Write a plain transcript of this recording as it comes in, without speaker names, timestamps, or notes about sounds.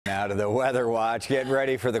Now to the weather watch. Get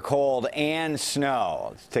ready for the cold and snow.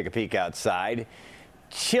 Let's take a peek outside.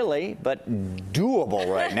 Chilly, but doable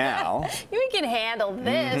right now. You can handle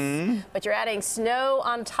this, but you're adding snow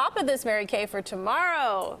on top of this, Mary Kay, for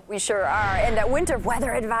tomorrow. We sure are. And that winter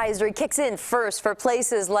weather advisory kicks in first for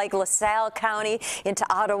places like LaSalle County into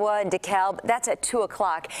Ottawa and DeKalb. That's at 2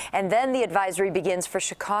 o'clock. And then the advisory begins for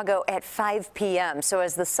Chicago at 5 p.m. So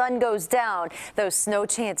as the sun goes down, those snow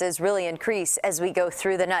chances really increase as we go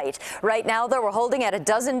through the night. Right now, though, we're holding at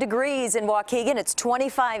 12 degrees in Waukegan. It's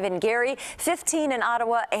 25 in Gary, 15 in Ottawa,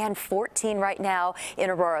 and 14 right now in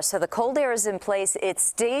Aurora. So the cold air is in place. It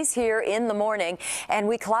stays here in the morning, and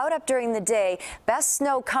we cloud up during the day. Best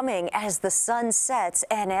snow coming as the sun sets,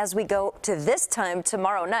 and as we go to this time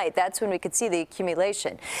tomorrow night, that's when we could see the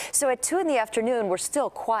accumulation. So at 2 in the afternoon, we're still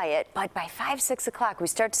quiet, but by 5, 6 o'clock, we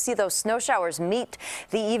start to see those snow showers meet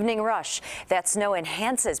the evening rush. That snow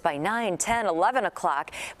enhances by 9, 10, 11 o'clock,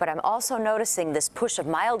 but I'm also noticing this push of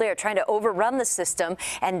mild air trying to overrun the system,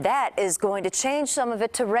 and that is going to change some of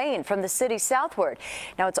it to rain from the city southward.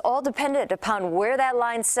 Now, it's all dependent upon where that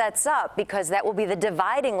line sets up, because that will be the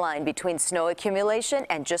dividing line between snow accumulation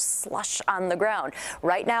and just slush on the ground.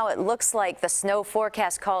 Right now, it looks like the snow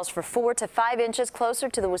forecast calls for 4 to 5 inches closer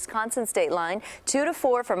to the Wisconsin state line, 2 to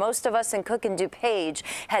 4 for most of us in Cook and DuPage.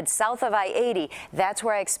 Head south of I-80. That's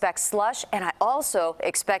where I expect slush, and I also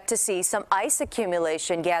expect to see some ice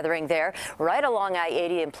accumulation gathering there right along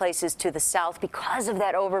I-80 in places to the south because of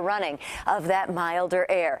that overrunning of that milder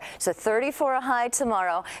air. So 34 a high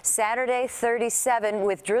tomorrow. Saturday 37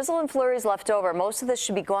 with drizzle and flurries left over. Most of this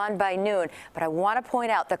should be gone by noon, but I want to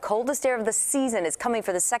point out the coldest air of the season is coming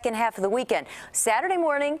for the second half of the weekend. Saturday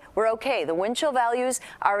morning, we're okay. The wind chill values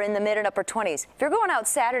are in the mid and upper 20s. If you're going out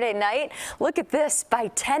Saturday night, look at this. By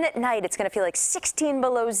 10 at night, it's going to feel like 16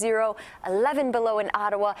 below zero, 11 below in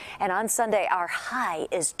Ottawa, and on Sunday, our high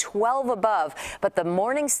is 12 above. But the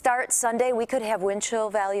morning start Sunday, we could have wind chill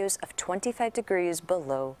values of 25 degrees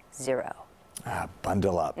below zero.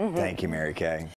 Bundle up. Thank you, Mary Kay.